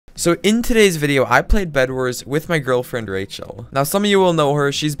So in today's video, I played Bedwars with my girlfriend Rachel. Now some of you will know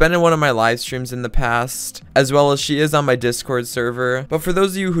her, she's been in one of my live streams in the past, as well as she is on my Discord server. But for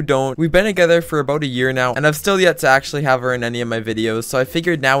those of you who don't, we've been together for about a year now, and I've still yet to actually have her in any of my videos, so I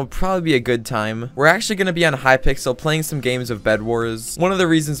figured now would probably be a good time. We're actually going to be on Hypixel playing some games of Bedwars. One of the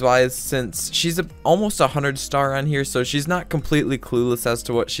reasons why is since she's almost 100 star on here, so she's not completely clueless as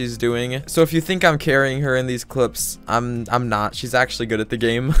to what she's doing. So if you think I'm carrying her in these clips, I'm not. She's actually good at the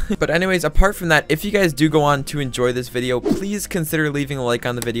game. But anyways, apart from that, if you guys do go on to enjoy this video, please consider leaving a like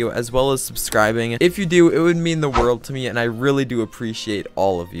on the video as well as subscribing. If you do, it would mean the world to me, and I really do appreciate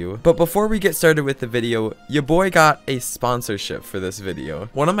all of you. But before we get started with the video, your boy got a sponsorship for this video.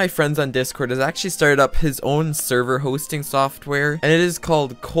 One of my friends on Discord has actually started up his own server hosting software, and it is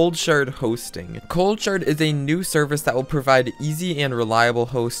called Coldshard Hosting. Coldshard is a new service that will provide easy and reliable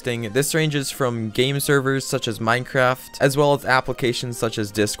hosting. This ranges from game servers such as Minecraft, as well as applications such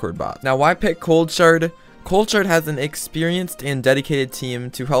as Discord bots. Now, why pick Coldshard? Coldshard has an experienced and dedicated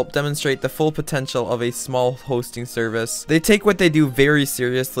team to help demonstrate the full potential of a small hosting service. They take what they do very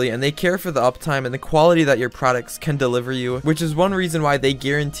seriously, and they care for the uptime and the quality that your products can deliver you, which is one reason why they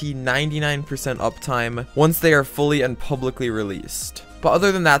guarantee 99% uptime once they are fully and publicly released. But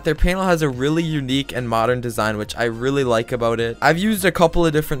other than that, their panel has a really unique and modern design, which I really like about it. I've used a couple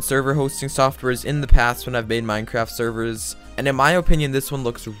of different server hosting softwares in the past when I've made Minecraft servers, and in my opinion, this one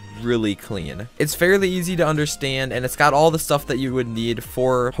looks really clean. It's fairly easy to understand, and it's got all the stuff that you would need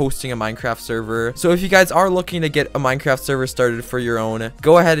for hosting a Minecraft server. So if you guys are looking to get a Minecraft server started for your own,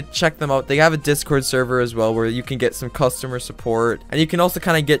 go ahead and check them out. They have a Discord server as well where you can get some customer support, and you can also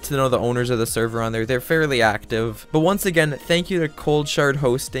kind of get to know the owners of the server on there. They're fairly active. But once again, thank you to Coldshard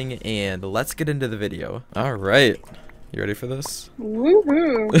Hosting, and let's get into the video. All right, you ready for this?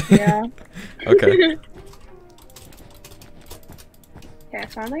 Woohoo! Yeah. Okay. Yeah, I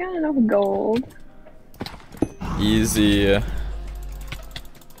finally got enough gold. Easy.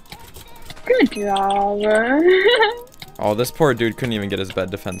 Good job. Oh, this poor dude couldn't even get his bed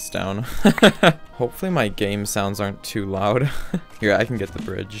defense down. Hopefully my game sounds aren't too loud. Here, I can get the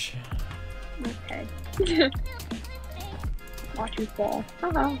bridge. Okay. Watch you fall.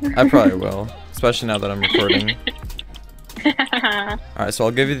 I probably will, especially now that I'm recording. Alright, so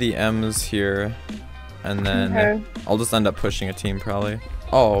I'll give you the M's here, and then Okay. I'll just end up pushing a team probably.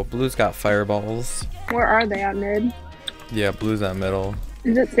 Oh, blue's got fireballs. Where are they at mid? Yeah, blue's at middle.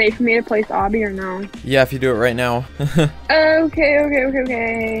 Is it safe for me to place obby or no? Yeah, if you do it right now.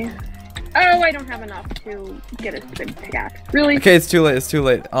 Okay. Oh, I don't have enough to get a good pickaxe. Really? Okay, it's too late, it's too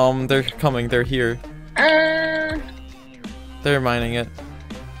late. They're coming, they're here. They're mining it.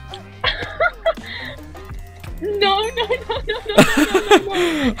 No.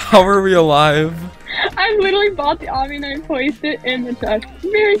 How are we alive? I literally bought the obby and I placed it in the chest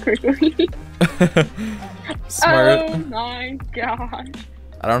very quickly. Smart. Oh my gosh.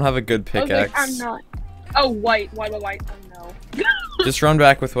 I don't have a good I was pickaxe. like, I'm not. Oh, white. Oh no. Just run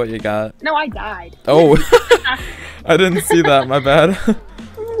back with what you got. No, I died. Oh. I didn't see that, my bad.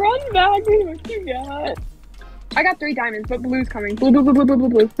 Run back with what you got. I got 3 diamonds, but blue's coming.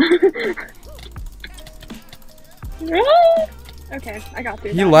 Blue. Okay, I got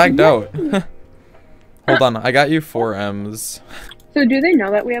 3 He diamonds. lagged out. Hold on, I got you 4 M's. So do they know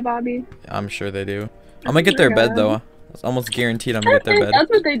that we have obby? I'm sure they do. I'm gonna get their bed though. It's almost guaranteed I'm gonna get their bed.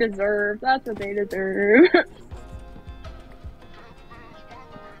 That's what they deserve.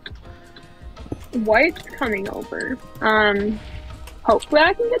 White's coming over. Hopefully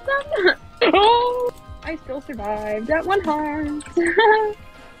I can get them. Oh, I still survived at 1 heart.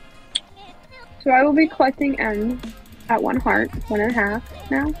 So I will be collecting M's at 1 heart, 1.5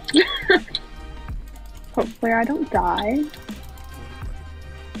 now. Hopefully I don't die.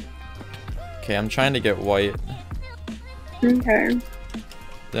 Okay, I'm trying to get white. Okay.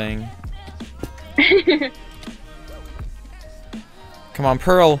 Dang. Come on,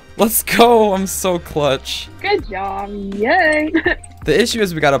 Pearl. Let's go. I'm so clutch. Good job. Yay. The issue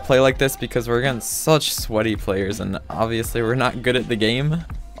is we gotta play like this because we're against such sweaty players, and obviously we're not good at the game.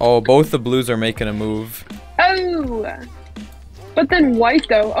 Oh, both the blues are making a move. Oh! But then white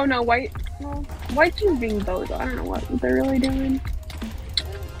though. Oh no, white. Well, white's just being bozo. I don't know what they're really doing.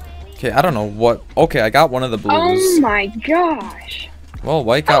 Okay, I don't know what. Okay, I got one of the blues. Oh my gosh. Well,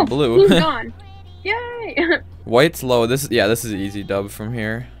 white got blue. Blue's gone. Yay! White's low. This is an easy dub from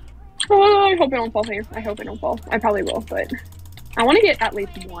here. Oh, I hope I don't fall here. I hope I don't fall. I probably will, but I want to get at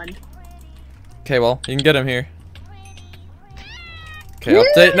least 1. Okay, well, you can get him here. Okay,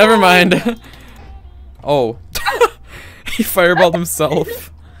 update. Never mind. Oh. He fireballed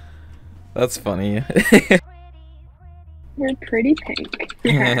himself. That's funny. We're pretty pink.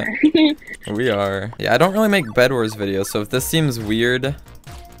 We are. Yeah, I don't really make Bed Wars videos, so if this seems weird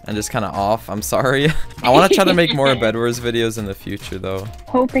and just kind of off, I'm sorry. I want to try to make more Bed Wars videos in the future, though.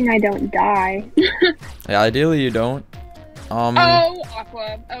 Hoping I don't die. Yeah, ideally you don't. Oh,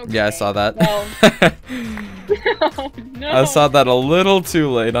 Aqua. Okay. Yeah, I saw that. Well. Oh, no. I saw that a little too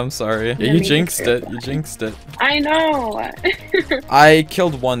late. I'm sorry. Yeah, you jinxed it. You jinxed it. I know. I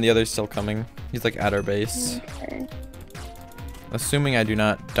killed one. The other's still coming. He's like at our base. Okay. Assuming I do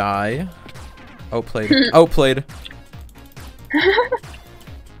not die. Outplayed. Outplayed.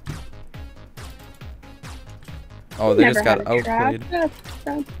 Oh, they just got outplayed.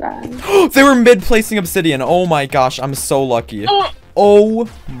 That's bad. They were mid-placing obsidian. Oh my gosh, I'm so lucky. Oh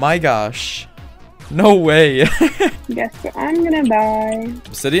my gosh. No way. Guess what I'm gonna buy?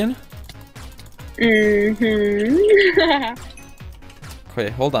 Obsidian? Mm-hmm.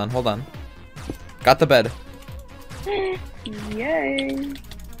 Wait, hold on, hold on. Got the bed. Yay.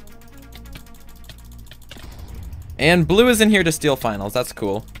 And blue is in here to steal finals. That's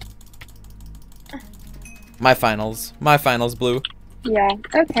cool. My finals. My finals, blue. Yeah,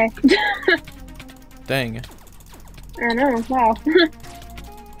 okay. Dang. I know, wow.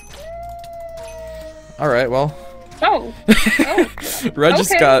 Alright, well. Oh. Red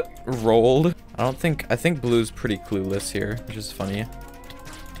just got rolled. I think blue's pretty clueless here, which is funny.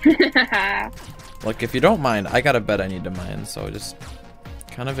 Look, if you don't mind, I got a bet I need to mine, so just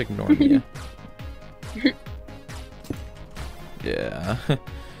kind of ignore me. Yeah.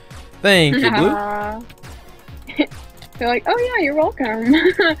 Thank you, blue. They're like, oh yeah, you're welcome.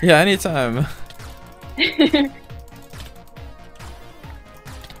 Yeah, anytime.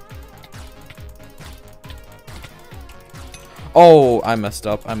 Oh, I messed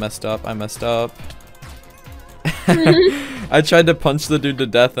up. I messed up. I messed up. I tried to punch the dude to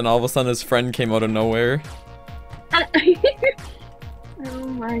death and all of a sudden his friend came out of nowhere. Oh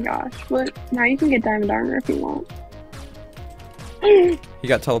my gosh. But now you can get diamond armor if you want. He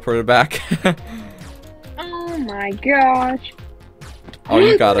got teleported back. Oh my gosh. Oh,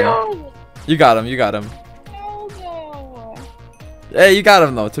 you got him. No. You got him. You got him. No. Hey, you got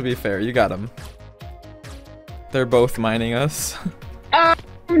him though, to be fair. You got him. They're both mining us. Oh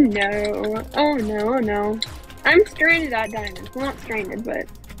no. Oh no, no. I'm stranded at diamonds. Well, not stranded, but...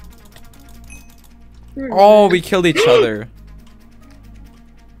 Oh, we killed each other.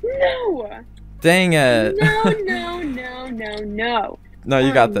 No! Dang it. No. No,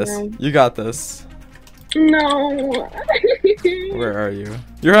 you got this. No. You got this. No. Where are you?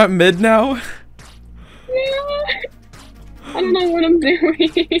 You're at mid now? Yeah. I don't know what I'm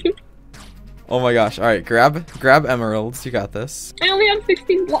doing. Oh my gosh. Alright, grab emeralds. You got this. I only have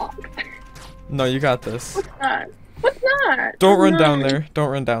 16 blocks. No, you got this. What's that? What's that? Don't run down there. Don't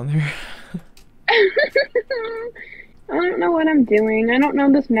run down there. I don't know what I'm doing. I don't know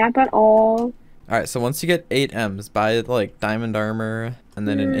this map at all. Alright, so once you get 8 M's, buy like diamond armor and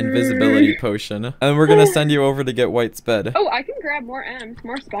then an invisibility potion. And we're gonna send you over to get White's bed. Oh, I can grab more M's,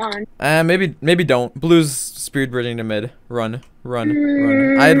 more spawn. Maybe don't. Blue's speed bridging to mid. Run.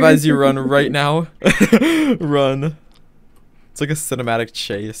 I advise you run right now. Run. It's like a cinematic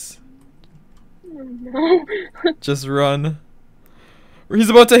chase. Oh, no. Just run. He's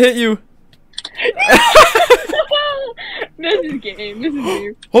about to hit you. This is game. This is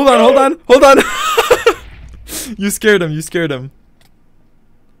game. Hold on. You scared him.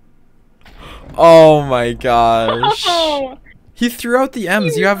 Oh my gosh. Oh. He threw out the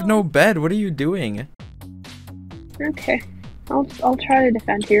M's. You have no bed. What are you doing? Okay. I'll try to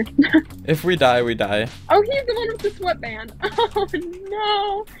defend here. If we die, we die. Oh, he's the one with the sweatband. Oh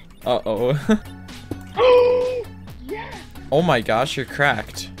no. Uh-oh. Yes. Oh my gosh, you're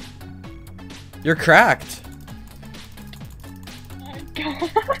cracked. You're cracked. Oh my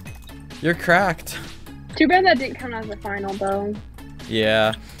god. You're cracked. Too bad that didn't count as a final though.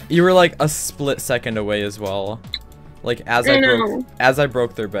 Yeah. You were like a split second away as well. Like as I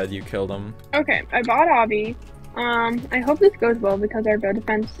broke their bed, you killed them. Okay, I bought Obby. I hope this goes well because our bed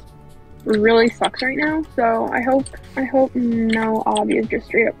defense really sucks right now. So I hope no Obby is just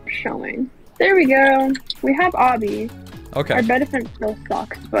straight up showing. There we go. We have Obby. Okay. Our bed defense still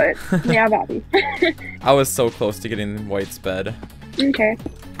sucks, but we have Obby. I was so close to getting White's bed. Okay.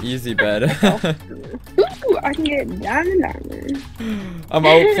 Easy bed. Ooh, I can get diamond armor. I'm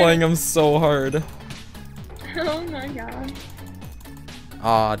outplaying him so hard. Oh my god.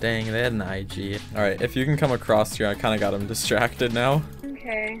 Aw, dang, they had an IG. Alright, if you can come across here, I kind of got him distracted now.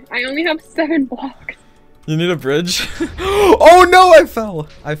 Okay, I only have 7 blocks. You need a bridge? Oh no, I fell.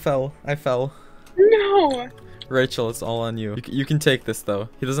 No! Rachel, it's all on you. You can take this though.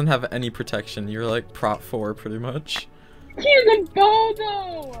 He doesn't have any protection. You're like prop 4 pretty much. He's a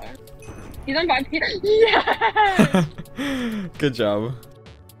bozo! He's on 5 feet. Yes! Good job.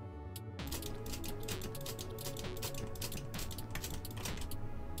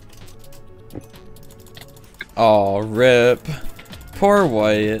 Oh, rip. Poor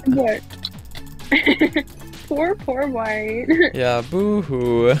White. What? Poor White. Yeah,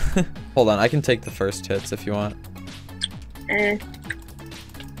 boo-hoo. Hold on, I can take the first hits if you want. Eh.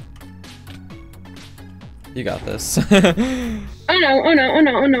 You got this. Oh no, oh no, oh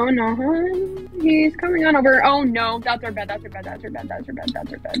no, oh no, oh no. He's coming on over. Oh no, that's our bed, that's our bed, that's our bed, that's our bed,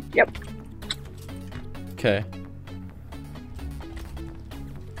 that's our bed. Yep. Okay.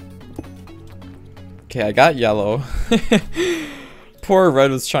 Okay, I got yellow. Poor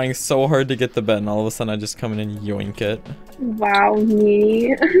red was trying so hard to get the bed, and all of a sudden I just come in and yoink it. Wow,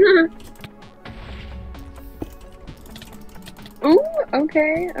 me. Ooh,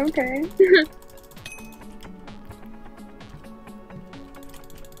 okay, okay.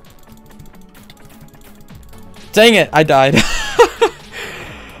 Dang it, I died.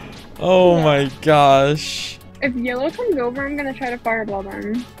 Oh my gosh. If yellow comes over, I'm gonna try to fireball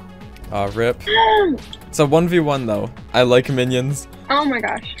them. Rip. It's a 1v1 though. I like minions. Oh my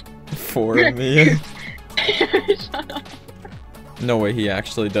gosh. For me. Shut up. No way he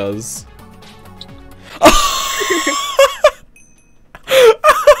actually does.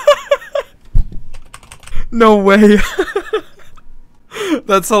 No way.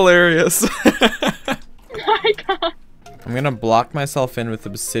 That's hilarious. Oh my god. I'm gonna block myself in with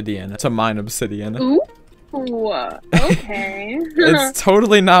obsidian to mine obsidian. Ooh. Okay. It's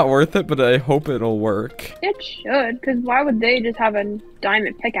totally not worth it, but I hope it'll work. It should, because why would they just have a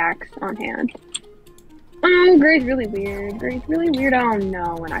diamond pickaxe on hand? Oh, Gray's really weird. Gray's really weird. Oh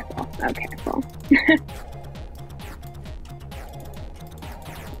no, when I fall. Okay, I fall.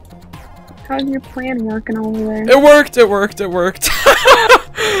 How's your plan working over there? It worked, it worked, it worked.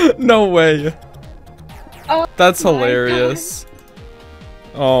 No way. Oh, That's hilarious.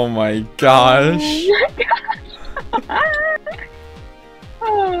 Oh my gosh. Oh my gosh.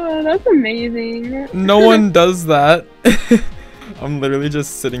 Oh, that's amazing. No one does that. I'm literally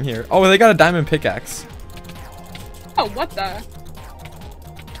just sitting here. Oh, they got a diamond pickaxe. Oh, what the?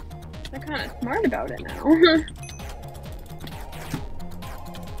 They're kind of smart about it now.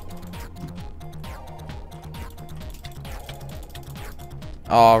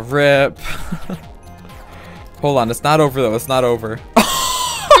 Oh, rip. Hold on, it's not over though, it's not over.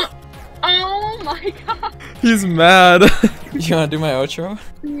 Oh my god. He's mad. You wanna do my outro?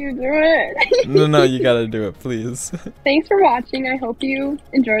 You do it. No, you gotta do it, please. Thanks for watching. I hope you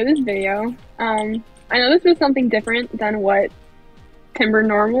enjoy this video. I know this was something different than what Timber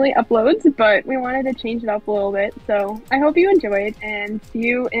normally uploads, but we wanted to change it up a little bit. So I hope you enjoyed, and see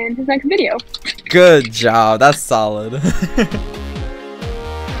you in his next video. Good job, that's solid.